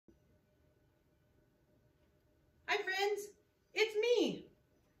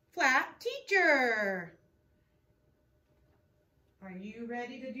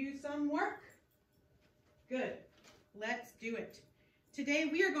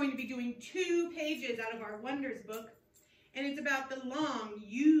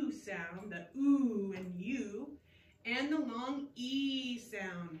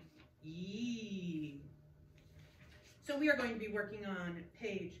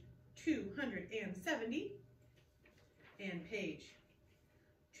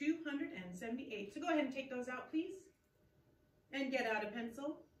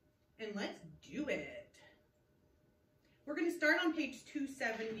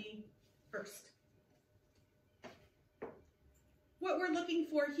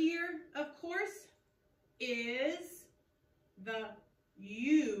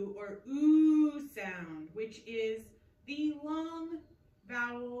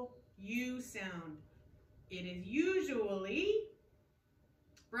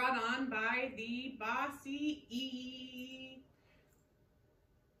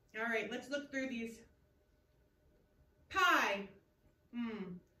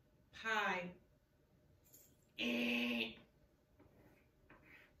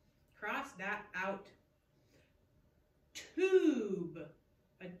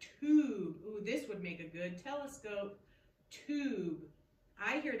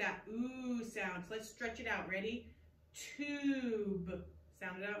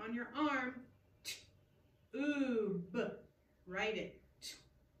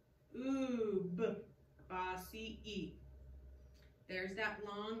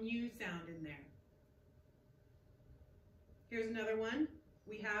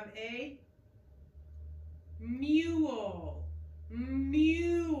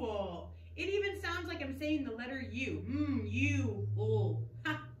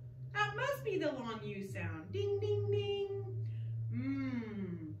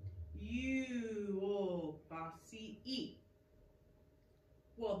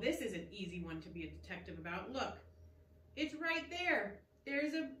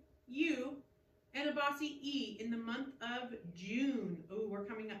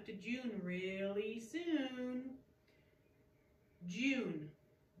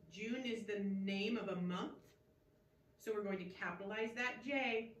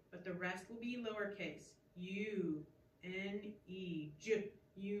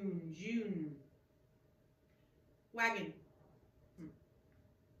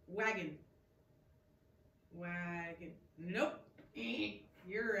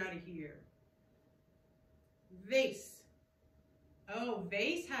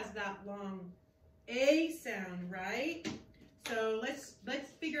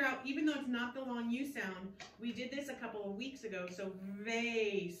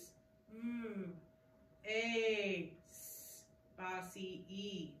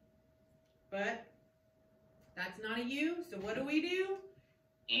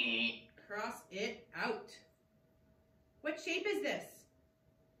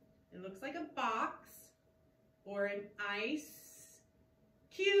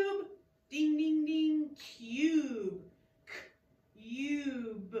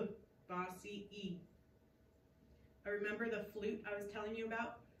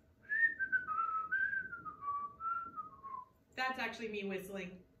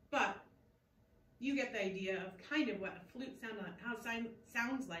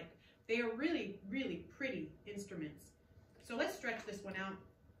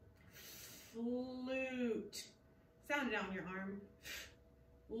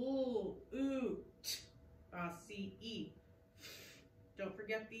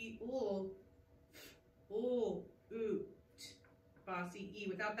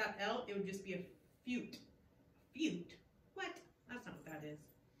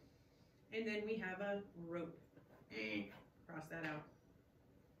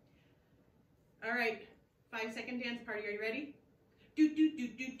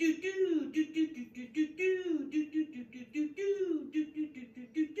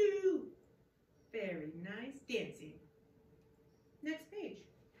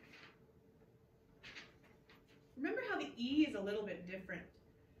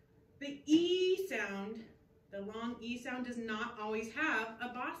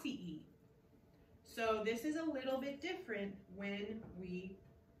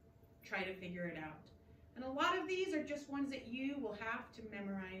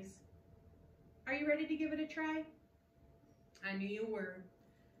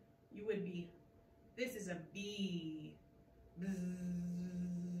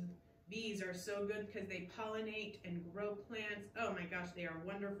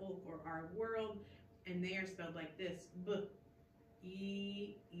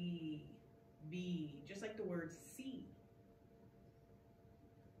B, just like the word see.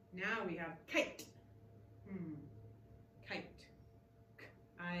 Now we have kite. Kite.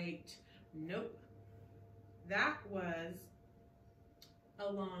 Kite. Nope. That was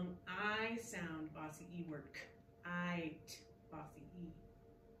a long I sound bossy E word. Kite. Bossy E.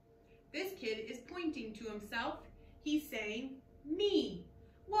 This kid is pointing to himself. He's saying me.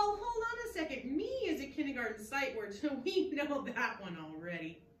 Well, hold on a second. Me is a kindergarten sight word, so we know that one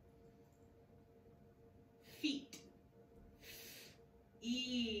already. Feet.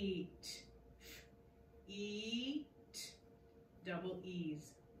 Eat. Eat. Double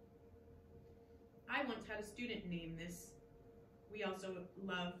E's. I once had a student name this. We also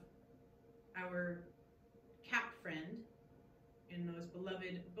love our cat friend in those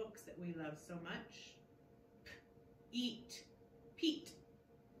beloved books that we love so much. Eat. Pete.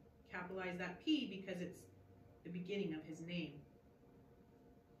 Capitalize that P because it's the beginning of his name.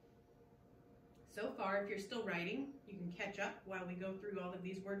 So far, if you're still writing, you can catch up while we go through all of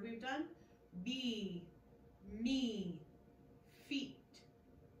these words we've done. Be, me, feet,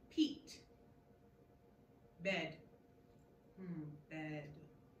 Pete, bed, bed,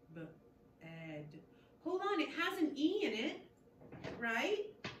 ed. Hold on, it has an E in it, right?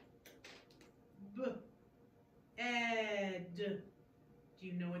 Ed. Do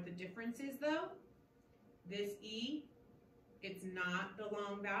you know what the difference is though? This E, it's not the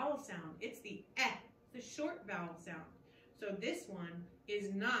long vowel sound. It's the the short vowel sound. So this one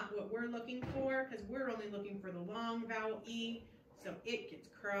is not what we're looking for because we're only looking for the long vowel E. So it gets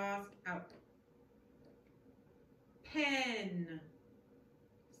crossed out. Pen.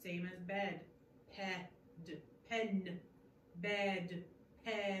 Same as bed. Ped. Pen. Bed.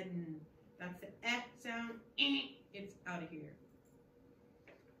 Pen. That's the sound. It's out of here.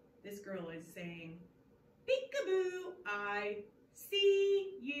 This girl is saying, peekaboo, I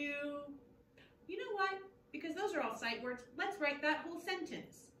see you. You know what? Because those are all sight words, let's write that whole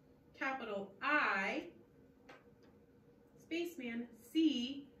sentence. Capital I, spaceman,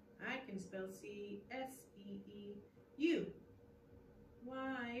 C, I can spell C-S-E-E-U.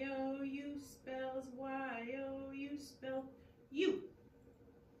 Y-O-U spells Y-O-U spell you.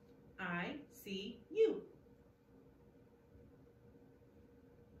 I see you.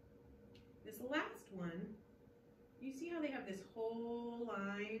 This last one, you see how they have this whole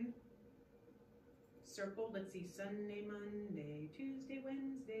line circled? Let's see, Sunday, Monday, Tuesday,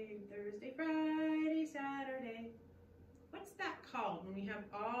 Wednesday, Thursday, Friday, Saturday. What's that called when we have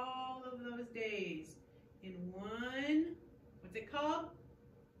all of those days in one? What's it called?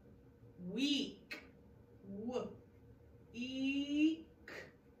 Week. Eek.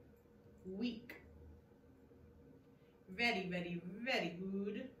 Week. Very, very, very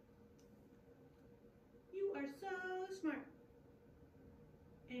good. You are so smart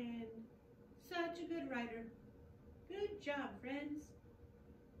and such a good writer. Good job, friends.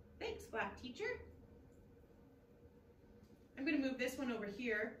 Thanks, Black teacher. I'm going to move this one over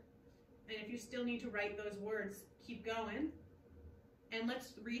here, and if you still need to write those words, keep going. And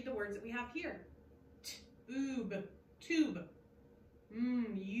let's read the words that we have here. Oob, tube,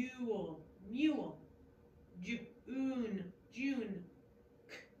 mule, mule, June, June,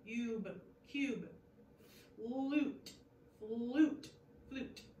 cube, cube, flute, flute,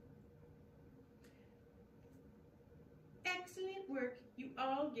 flute. Excellent work. You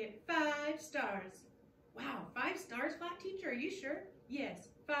all get 5 stars. Wow, 5 stars, Black teacher? Are you sure? Yes,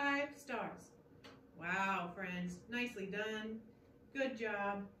 5 stars. Wow, friends. Nicely done. Good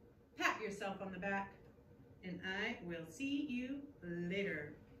job. Pat yourself on the back. And I will see you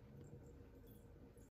later.